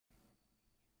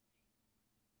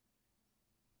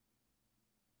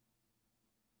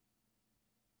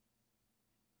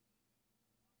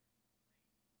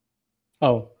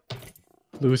Oh,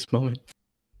 lose moment.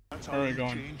 Where are we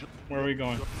going? Where are we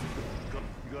going? You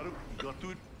got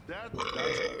to that.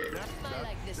 I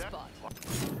like this spot.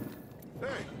 Hey,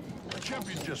 the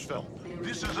champion just fell.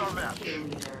 This is our match.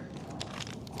 New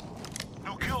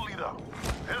kill leader.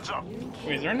 Heads up.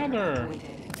 Wait, is there another?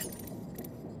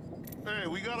 Hey,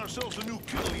 we got ourselves a new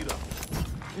kill leader.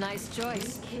 Nice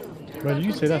choice. Why did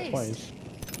you say that twice?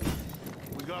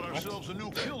 We got ourselves a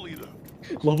new kill leader.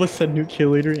 Loba said new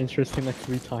kill leader interesting like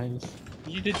 3 times.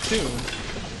 You did too.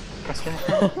 Customer.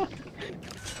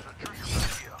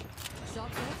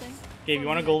 Gabe, you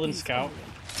want a golden scout?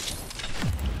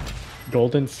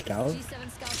 Golden Scout?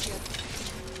 G7 scout here.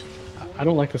 I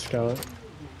don't like the Scout,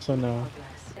 so no.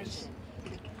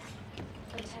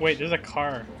 Wait, there's a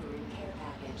car.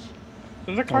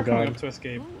 There's a car Oh, coming God. up to us,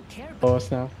 Gabe. Blow us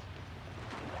now.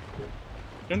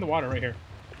 They're in the water right here.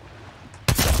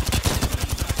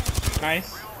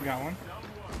 Nice. We got one.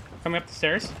 Coming up the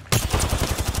stairs.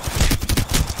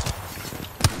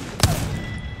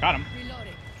 Got him.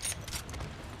 Reloading.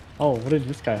 Oh, what did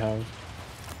this guy have?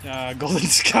 Golden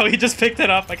Scout, he just picked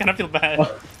it up. I kind of feel bad.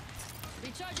 Oh.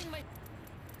 Recharging my.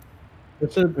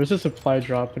 There's a supply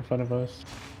drop in front of us.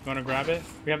 You want to grab it?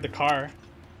 We have the car.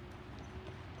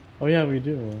 Oh yeah, we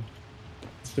do.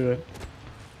 Let's do it.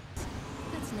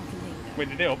 That's nothing. Wait,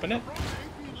 did they open it?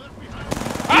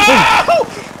 Ah!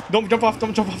 Don't jump off,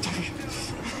 don't jump off, don't jump off.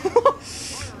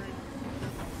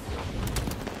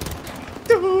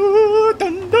 Dun,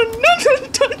 dun, dun, dun,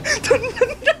 dun, dun, dun,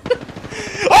 dun.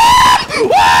 Ah!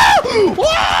 Wow!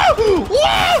 Wow!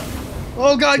 Wow!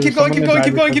 Oh god, keep going, keep going,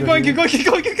 keep going, keep going, keep going, keep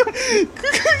going, keep going.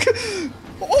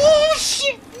 Oh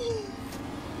shit!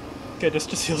 Okay, just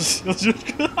heal.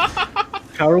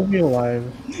 How are we alive?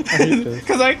 I hate this.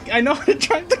 Because I know how to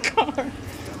drive the car.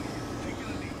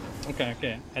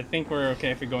 Okay. I think we're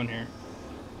okay if we go in here.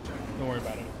 Don't worry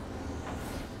about it.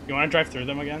 You want to drive through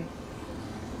them again?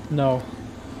 No.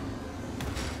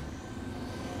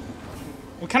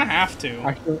 We kind of have to.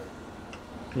 Actually,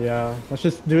 yeah. Let's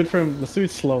just do it let's do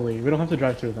it slowly. We don't have to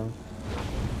drive through them.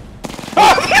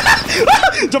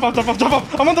 Jump off, jump off, jump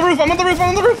off! I'm on the roof, I'm on the roof, I'm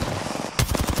on the roof!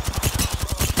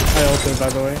 I ulted, by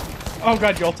the way. Oh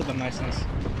god, you ulted them, nice.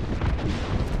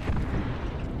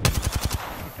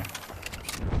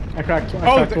 I cracked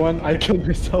one. I killed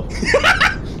myself.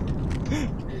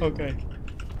 Okay.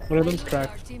 One of them's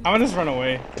cracked. I'm gonna just run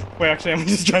away. Wait, actually, I'm gonna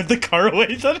just drive the car away.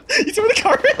 You see where the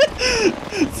car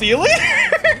is? See you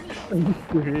later!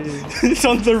 It's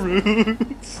on the roof.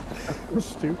 That's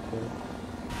stupid.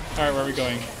 Alright, where are we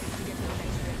going?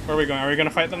 Where are we going? Are we gonna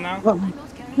fight them now?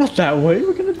 Not that way,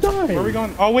 we're gonna die. Where are we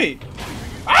going? Oh, wait.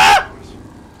 Ah!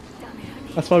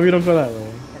 That's why we don't go that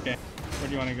way. Okay, where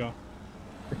do you want to go?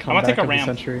 The I'm gonna take a comeback of the ramp.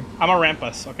 century. I'm gonna ramp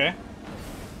us, okay?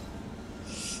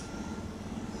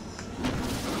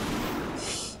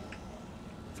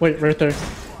 Wait, right there.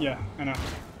 Yeah, I know.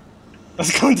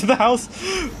 Let's go into the house.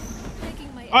 Oh,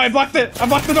 I blocked it! I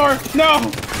blocked the door! No!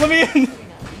 Let me in!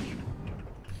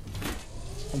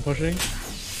 I'm pushing.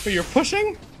 Wait, you're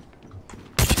pushing?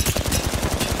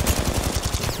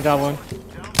 I got one.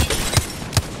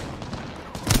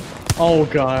 Oh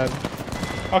god.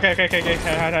 Okay.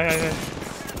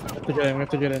 We have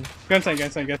to get in. Go inside,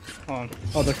 get. Hold on.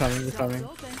 Oh, they're coming.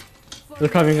 They're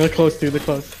coming, they're close, dude, they're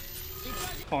close.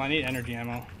 Hold on, I need energy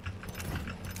ammo.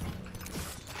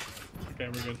 Okay,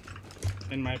 we're good.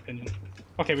 In my opinion.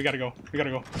 Okay, we gotta go.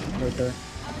 Right there.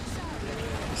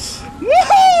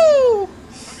 Woohoo!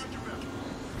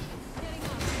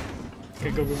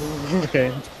 Okay, go.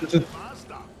 Okay,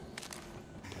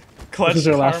 Clutch this is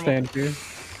our last karma. stand, dude.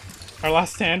 Our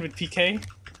last stand with PK.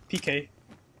 PK.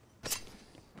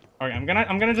 Alright, I'm gonna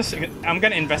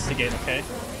investigate, okay?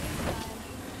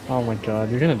 Oh my god,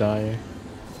 you're gonna die.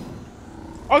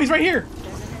 Oh, he's right here!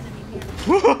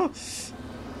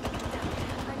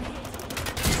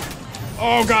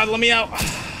 Oh god, let me out!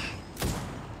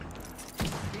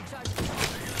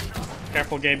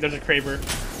 Careful, Gabe, there's a Kraber.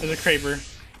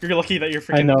 You're lucky that your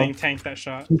freaking thing tanked that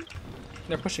shot.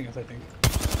 They're pushing us, I think.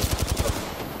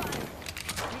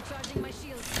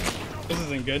 This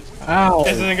isn't good. Ow!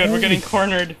 This isn't good, we're getting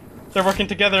cornered. They're working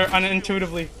together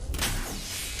unintuitively.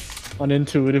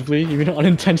 Unintuitively? You mean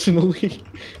unintentionally?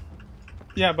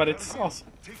 Yeah, but it's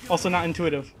also not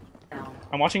intuitive.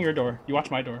 I'm watching your door. You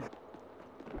watch my door.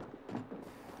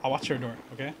 I'll watch your door,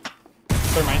 okay?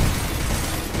 They're mine.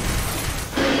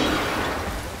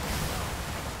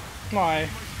 Why?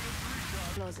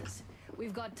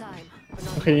 We've got time.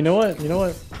 Okay, you know what?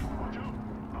 You're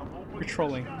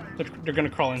trolling. They're gonna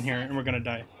crawl in here and we're gonna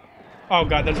die. Oh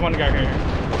god, there's one guy here.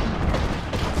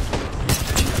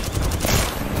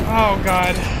 Oh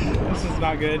god, this is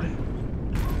not good.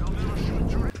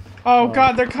 Oh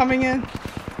god, they're coming in.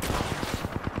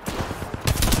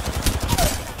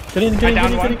 Get in, get in, I downed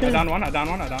get in, one. get in, get I in. downed one. I downed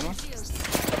one. I downed one.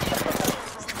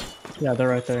 Yeah, they're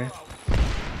right there.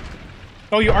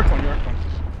 Oh, you arced one. You arced one.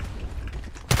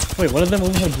 Wait, one of them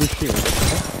only had blue shield.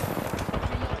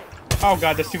 Oh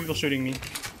god, there's 2 people shooting me.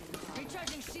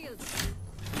 Recharging shields.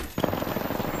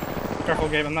 Careful,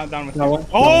 Gabe. I'm not down with No you. one?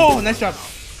 Oh, nice job.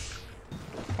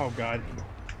 Oh god.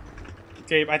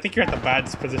 Gabe, I think you're at the bad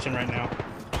position right now.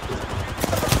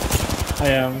 I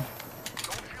am.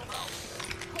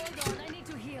 Hold on, I need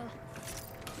to heal.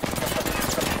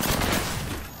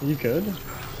 Are you good?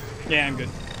 Yeah, I'm good.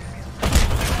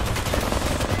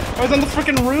 I was on the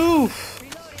freaking roof.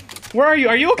 Where are you?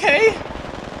 Are you okay?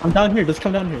 I'm down here, just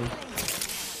come down here.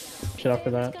 Shit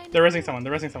after that. They're resing someone.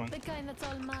 They're resing someone. The kind that's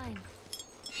all mine.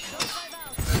 Don't drive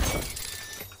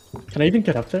out. Can I even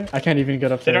get up there? I can't even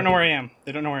get up They there. don't know where I am.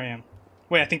 They don't know where I am.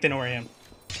 Wait, I think they know where I am.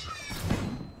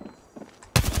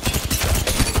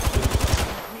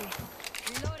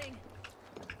 Reloading.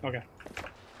 Okay.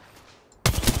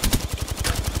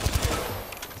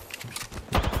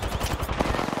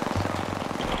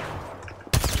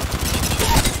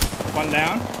 One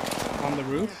down on the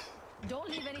roof. Don't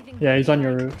leave anything. Yeah, he's on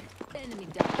your roof. Enemy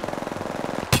down.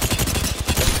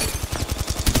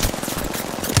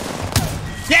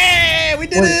 Yeah, we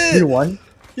did Wait, it! you won?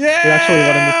 Yeah! We actually won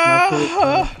in this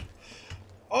match.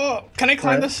 Oh, can I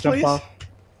climb Alright, this, jump please? off. I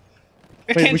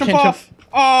Wait, can't we jump can't off.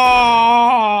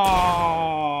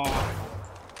 Oh!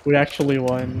 We actually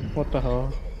won. What the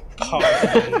hell? Oh,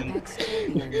 man.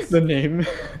 The name.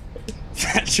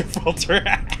 That's your filter.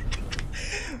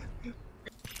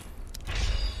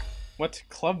 What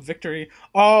club victory?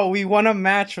 Oh, we won a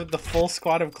match with the full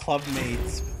squad of club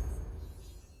mates.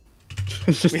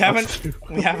 It's just We us haven't two.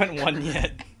 we haven't won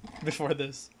yet before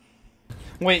this.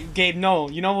 Wait, Gabe, no.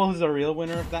 You know who's the real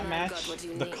winner of that I've match? got what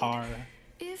you The need. car.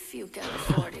 If you can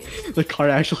afford it. The car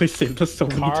actually saved us so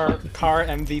many times. Car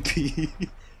MVP.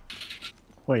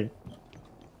 Wait.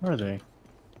 Where are they?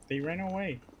 They ran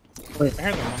away. Wait. I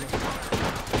heard them.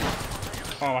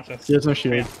 Oh, watch this. He has no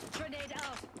shield. Yeah. Grenade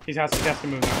out. He has to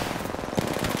move now.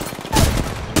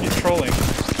 He's trolling.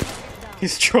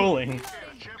 He's trolling.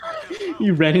 He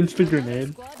ran into the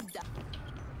grenade. Squad down.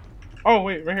 Oh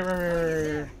wait, right here, right here, right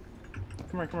here.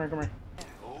 Come here, come here, come here.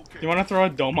 You want to throw a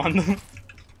dome on them?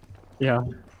 Yeah.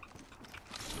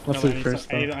 Let's No, loot first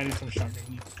though. I need some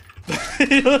shotgun.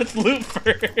 Let's loot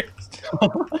first.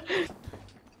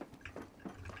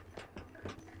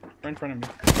 Right in front of me.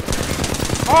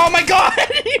 Oh my god!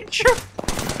 You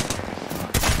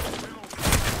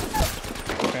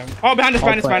okay. Oh, behind us,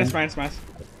 behind us, behind us, behind us, behind us.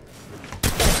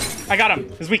 I got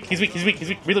him. He's weak, he's weak, he's weak, he's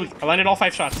weak. Really weak. I landed all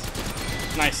 5 shots.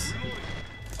 Nice.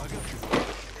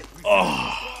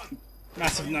 Oh.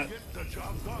 Massive nut.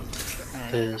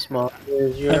 This mod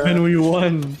is your... Evan, we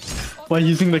won by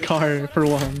using the car for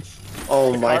once.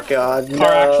 Oh my god, no.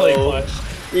 Car actually clutch.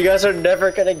 You guys are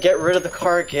never gonna get rid of the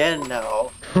car again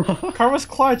now. Car was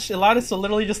clutch. It allowed us to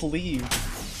literally just leave.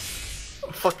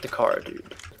 Fuck the car,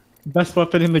 dude. Best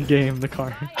weapon in the game, the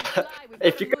car.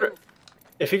 If you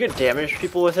could damage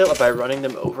people with it by running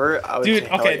them over, I would Dude, say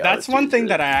hell okay, yeah, that's let's one do thing it.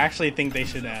 that I actually think they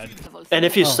should add. And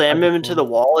if you Oh, slam that'd him be into cool. the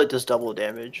wall, it does double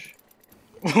damage.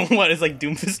 What is like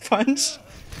Doomfist punch?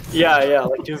 Yeah,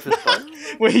 like Doomfist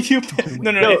Punch. Wait, you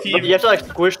no, No, if but you have to like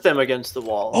squish them against the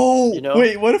wall. oh, you know?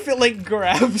 wait, what if it like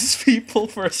grabs people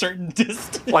for a certain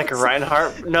distance? Like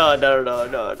Reinhardt? No. No,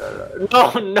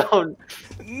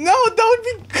 that would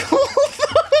be cool.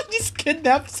 Just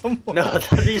kidnap someone. No,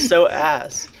 that'd be so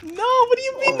ass. No, what do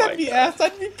you mean Oh that'd my be God. ass?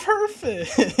 That'd be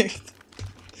perfect.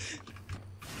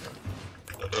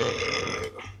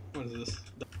 What is this?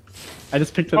 I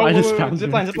just picked it. Oh, I just wait, found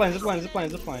zipline, him.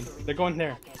 zipline. They're going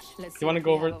there. Let's see You want to what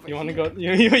go we over? have You want to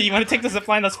here. go? You want to take the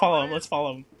zipline? Let's follow him. Let's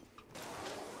follow him.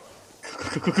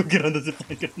 Go, get on the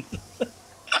zipline. Get on the...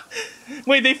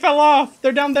 Wait, they fell off.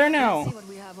 They're down there See now. what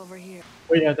we have over here.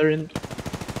 Wait, yeah, they're in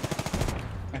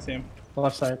I see him. the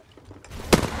left side.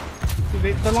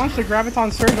 Dude, they launched a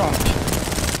graviton surge on him.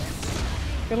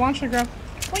 They launched a grav.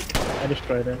 Wait. I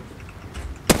destroyed it.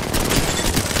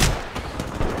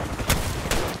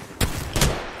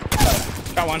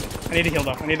 Got one. I need to heal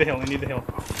though. I need to heal.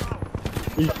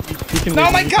 You can Oh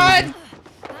leave my him, you can god! leave him.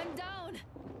 I'm down.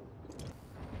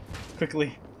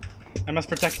 Quickly. I must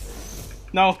protect.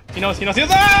 No, he knows.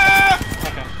 Ah!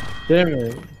 Okay. Damn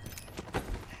it.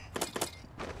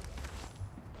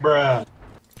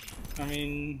 I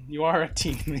mean, you are a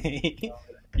teammate.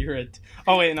 You're a.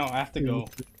 Oh wait, no, I have to go.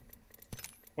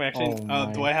 Wait, actually, Oh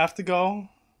my. do I have to go?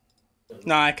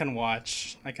 No, I can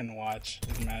watch.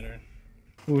 Doesn't matter.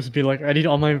 It was be like, I need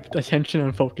all my attention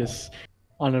and focus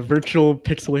on a virtual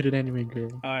pixelated anime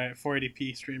girl. Alright,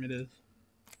 480p stream it is.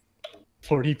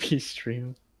 40p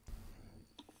stream.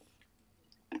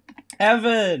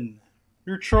 Evan!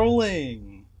 You're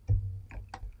trolling!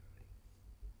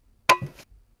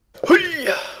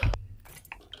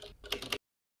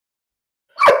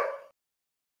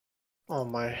 Oh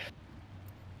my.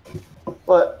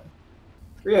 What?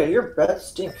 Yeah, your breath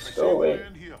stinks. Go away.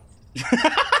 In here.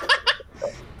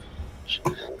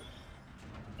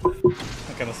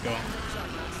 Okay, let's go.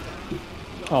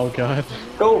 Oh god.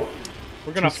 Go.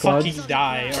 We're gonna Two squads. fucking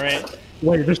die, alright?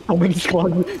 Wait, there's so many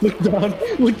squads. Look down.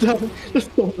 Look down. There's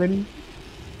so many.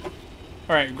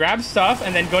 Alright, grab stuff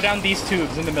and then go down these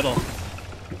tubes in the middle.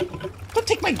 Don't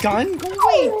take my gun! Go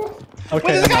away! Okay. Wait,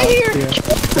 there's a guy I'm out. here! Yeah.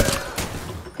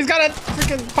 He's gotta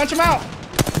freaking punch him out!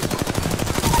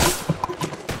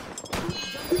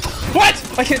 What?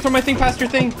 I can't throw my thing past your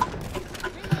thing.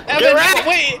 Evan, wrecked!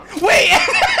 wait! Wait!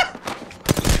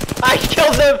 I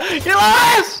killed him. You're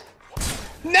last.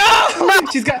 No!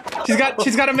 She's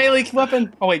got a melee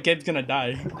weapon. Oh wait, Gabe's gonna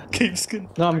die. Gabe's gonna.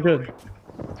 No, I'm good.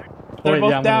 They're Wait,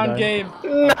 both yeah, I'm gonna down, die. Gabe.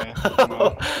 Okay, come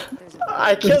on.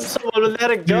 I killed someone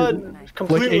without a gun. Like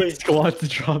Completely. 8 squads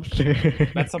dropped there.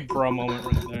 That's a bro moment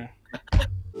right there.